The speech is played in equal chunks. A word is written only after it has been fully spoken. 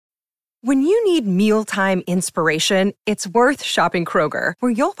When you need mealtime inspiration, it's worth shopping Kroger,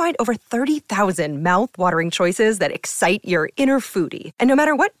 where you'll find over 30,000 mouth-watering choices that excite your inner foodie. And no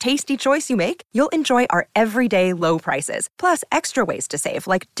matter what tasty choice you make, you'll enjoy our everyday low prices, plus extra ways to save,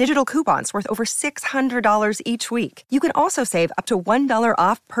 like digital coupons worth over $600 each week. You can also save up to $1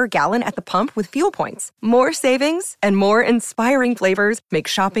 off per gallon at the pump with fuel points. More savings and more inspiring flavors make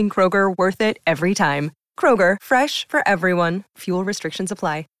shopping Kroger worth it every time. Kroger, fresh for everyone. Fuel restrictions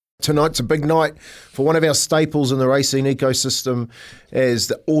apply. Tonight's a big night for one of our staples in the racing ecosystem as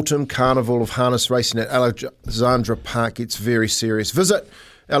the Autumn Carnival of Harness Racing at Alexandra Park gets very serious. Visit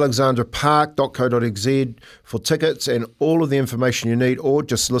alexandrapark.co.nz for tickets and all of the information you need, or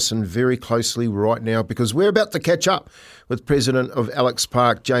just listen very closely right now because we're about to catch up with President of Alex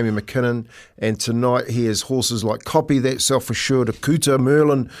Park, Jamie MacKinnon, and tonight he has horses like Copy That, Self-Assured, Akuta,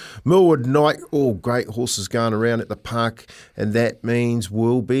 Merlin, Millwood Knight, all great horses going around at the park, and that means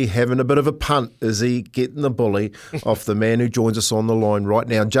we'll be having a bit of a punt as he getting the bully off the man who joins us on the line right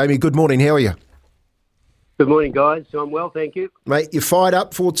now. Jamie, good morning, how are you? Good morning, guys. I'm well, thank you. Mate, you fired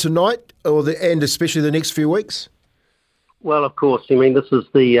up for tonight, and especially the next few weeks? Well, of course. I mean, this is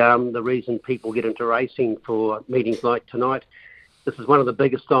the reason people get into racing for meetings like tonight. This is one of the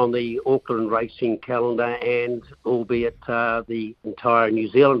biggest on the Auckland racing calendar and albeit the entire New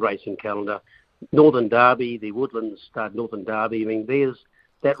Zealand racing calendar. Northern Derby, the Woodlands Northern Derby, I mean, there's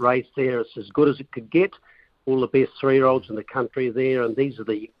that race there. It's as good as it could get. All the best three-year-olds in the country are there, and these are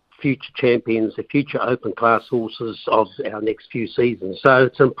the future champions, the future open class horses of our next few seasons. So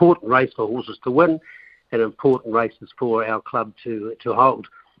it's an important race for horses to win and important races for our club to hold.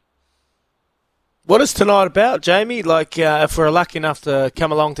 What is tonight about, Jamie? Like, if we're lucky enough to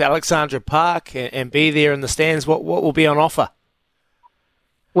come along to Alexandra Park and be there in the stands, what will be on offer?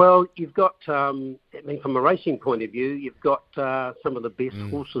 Well, you've got, from a racing point of view, you've got some of the best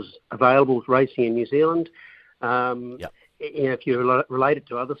horses available racing in New Zealand. Yep. You know, if you're related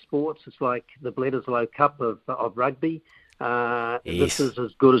to other sports, it's like the Bledisloe Cup of rugby. Yes. This is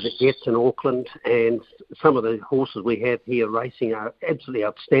as good as it gets in Auckland, and some of the horses we have here racing are absolutely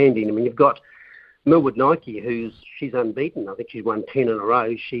outstanding. I mean, you've got Millwood Nike, she's unbeaten. I think she's won 10 in a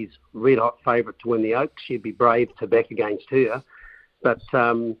row. She's red-hot favourite to win the Oaks. She'd be brave to back against her. But,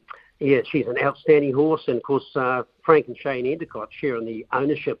 she's an outstanding horse, and, of course, Frank and Shane Endicott sharing the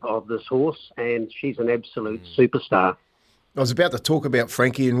ownership of this horse, and she's an absolute superstar. I was about to talk about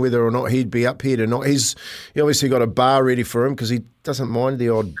Frankie and whether or not he'd be up here tonight. He obviously got a bar ready for him because he doesn't mind the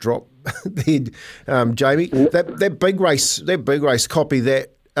odd drop head. Jamie, that big race, Copy That.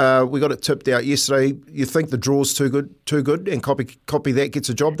 We got it tipped out yesterday. You think the draw's too good, and Copy That gets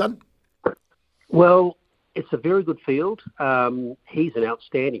a job done? Well, it's a very good field. He's an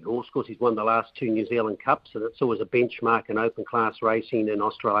outstanding horse. Of course, he's won the last 2 New Zealand Cups, and it's always a benchmark in open class racing in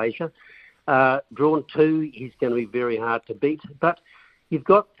Australasia. Drawn 2, he's going to be very hard to beat. But you've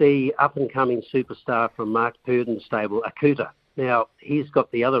got the up-and-coming superstar from Mark Purden's stable, Akuta. Now, he's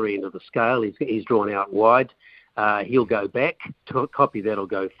got the other end of the scale. He's drawn out wide. He'll go back. Copy That'll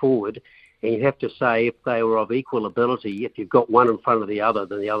go forward. And you have to say, if they were of equal ability, if you've got one in front of the other,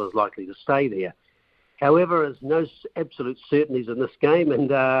 then the other's likely to stay there. However, there's no absolute certainties in this game. And,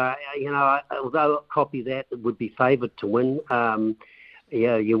 although Copy That would be favoured to win,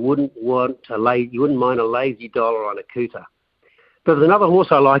 you wouldn't mind a lazy dollar on Akuta. But there's another horse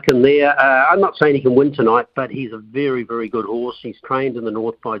I like in there. I'm not saying he can win tonight, but he's a very, very good horse. He's trained in the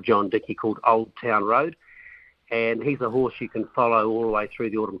north by John Dickey called Old Town Road, and he's a horse you can follow all the way through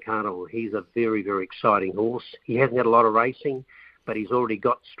the Autumn Carnival. He's a very, very exciting horse. He hasn't had a lot of racing, but he's already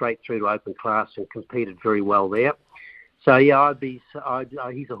got straight through to open class and competed very well there. So he's a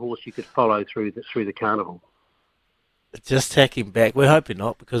horse you could follow through the carnival. Just tacking back. We're hoping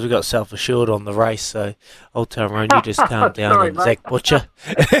not, because we've got Self-Assured on the race, so Old Town Road, you just calm down. Sorry, and mate. Zach Butcher.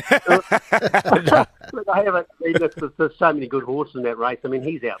 Look, I haven't. There's so many good horses in that race. I mean,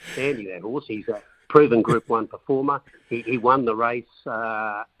 he's outstanding, that horse. He's a proven Group 1 performer. He won the race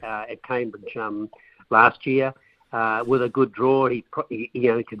at Cambridge last year with a good draw. He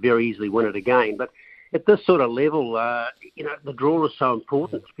could very easily win it again. But at this sort of level, the draw is so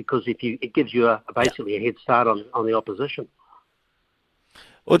important because it gives you basically a head start on the opposition.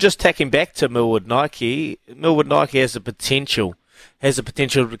 Well, just tacking back to Millwood Nike has the potential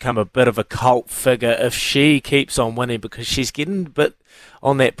to become a bit of a cult figure if she keeps on winning, because she's getting a bit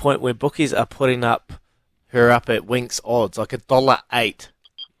on that point where bookies are putting her up at Winks odds, like $1.08.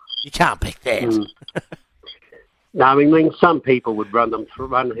 You can't pick that. No, I mean, some people would run her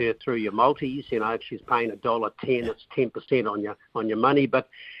through your multis. If she's paying $1.10, it's 10% on your money. But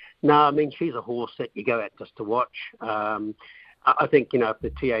no, I mean, she's a horse that you go out just to watch. I think, if the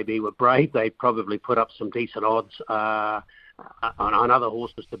TAB were brave, they'd probably put up some decent odds on other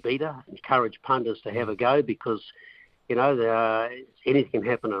horses to beat her, encourage punters to have a go because, anything can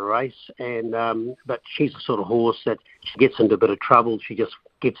happen in a race. But she's the sort of horse that she gets into a bit of trouble, she just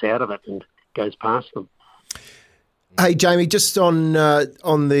gets out of it and goes past them. Hey, Jamie, just on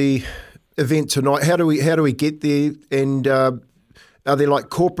the event tonight, how do we get there? And are there like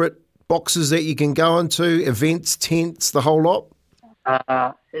corporate boxes that you can go into, events, tents, the whole lot?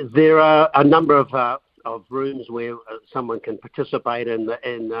 There are a number of rooms where someone can participate in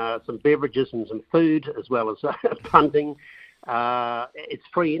some beverages and some food as well as punting. It's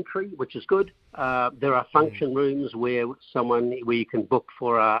free entry, which is good. There are function rooms where you can book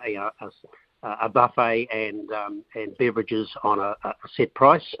for a buffet and beverages on a set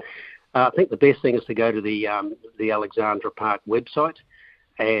price. I think the best thing is to go to the Alexandra Park website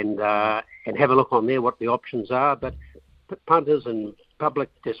and have a look on there what the options are. But punters and public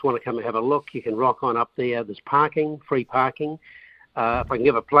just want to come and have a look, you can rock on up there. There's parking, free parking. If I can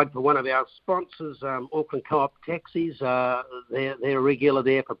give a plug for one of our sponsors, Auckland Co-op Taxis, they're regular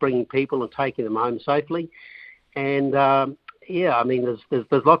there for bringing people and taking them home safely. And there's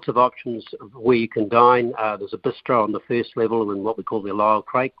lots of options where you can dine. There's a bistro on the first level in what we call the Lyle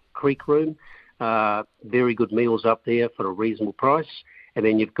Creek room. Very good meals up there for a reasonable price. And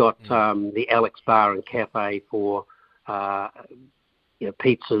then you've got the Alex Bar and Cafe for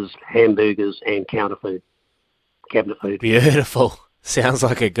pizzas, hamburgers, and cabinet food. Beautiful. Sounds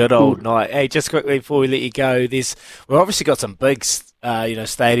like a good old night. Hey, just quickly before we let you go, we've obviously got some big,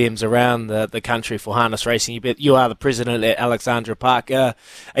 stadiums around the country for harness racing. You are the president at Alexandra Park. Are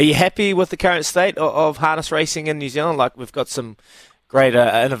you happy with the current state of harness racing in New Zealand? Like, we've got some great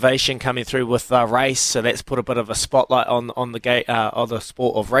innovation coming through with the race, so that's put a bit of a spotlight on the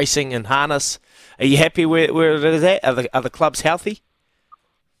sport of racing and harness. Are you happy where it is at? Are the clubs healthy?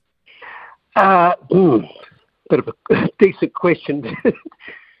 Bit of a decent question.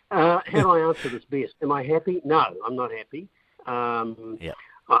 How do I answer this best? Am I happy? No, I'm not happy.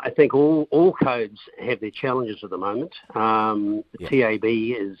 I think all codes have their challenges at the moment. The TAB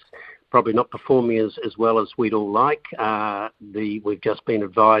is probably not performing as well as we'd all like. We've just been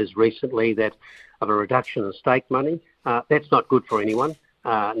advised recently that of a reduction in stake money. That's not good for anyone.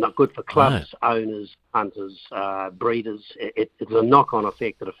 Not good for clubs, owners, hunters, breeders. It's a knock-on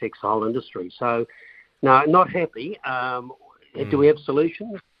effect that affects the whole industry. So, no, not happy. Do we have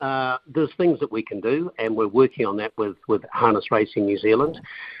solutions? There's things that we can do, and we're working on that with Harness Racing New Zealand.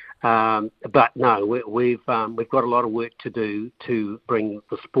 But no, we've got a lot of work to do to bring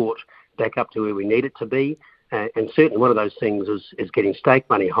the sport back up to where we need it to be. And certainly one of those things is getting stake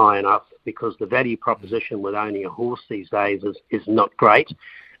money high enough, because the value proposition with owning a horse these days is not great.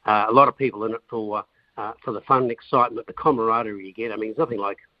 A lot of people in it for the fun and excitement, the camaraderie you get. I mean, there's nothing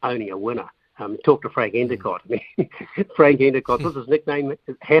like owning a winner. Talk to Frank Endicott. I mean, Frank Endicott, what's his nickname?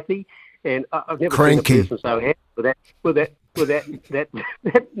 Happy, and I've never Cranky. seen a person so happy with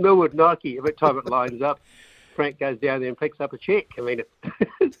that Millwood Nike. Every time it lines up, Frank goes down there and picks up a check. I mean,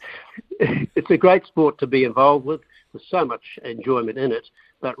 it's a great sport to be involved with. There's so much enjoyment in it,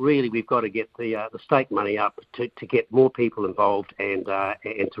 but really we've got to get the stake money up to get more people involved and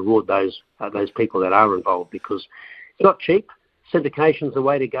to reward those people that are involved, because it's not cheap. Syndication's the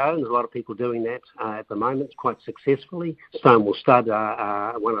way to go, and there's a lot of people doing that at the moment quite successfully. Stonewall Stud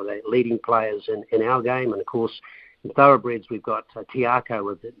are one of the leading players in our game, and of course in thoroughbreds we've got Tiako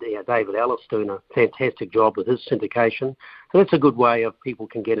with David Ellis doing a fantastic job with his syndication. So that's a good way of people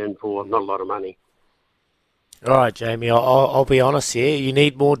can get in for not a lot of money. All right, Jamie, I'll be honest here. You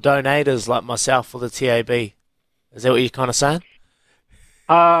need more donators like myself for the TAB. Is that what you're kind of saying?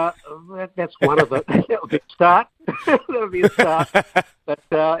 That's one of them. That would be a start. That would be a start. But,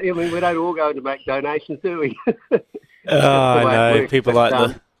 I mean, we don't all go to make donations, do we? No, people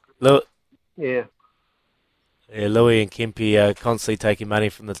like Louis and Kempe are constantly taking money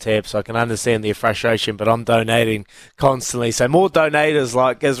from the tab, so I can understand their frustration, but I'm donating constantly. So more donators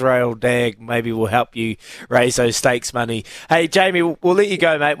like Israel Dag maybe will help you raise those stakes money. Hey, Jamie, we'll let you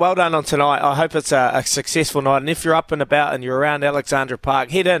go, mate. Well done on tonight. I hope it's a successful night. And if you're up and about and you're around Alexandra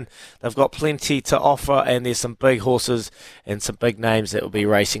Park, head in. They've got plenty to offer, and there's some big horses and some big names that will be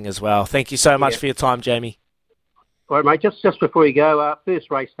racing as well. Thank you so much for your time, Jamie. All right, mate, just before you go, first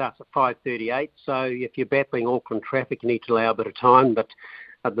race starts at 5:38, so if you're battling Auckland traffic, you need to allow a bit of time, but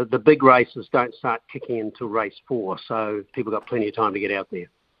the big races don't start kicking in until race 4, so people got plenty of time to get out there.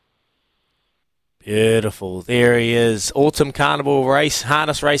 Beautiful. There he is. Autumn Carnival race,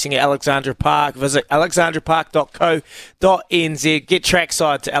 harness racing at Alexandra Park. Visit alexandrapark.co.nz. Get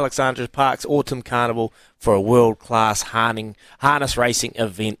trackside to Alexandra Park's Autumn Carnival for a world-class harness racing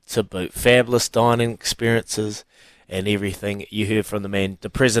event to boot. Fabulous dining experiences and everything. You heard from the man, the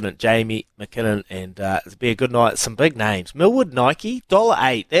president, Jamie MacKinnon, and it'll be a good night. Some big names. Millwood Nike,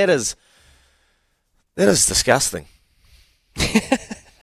 $1.08. That is disgusting.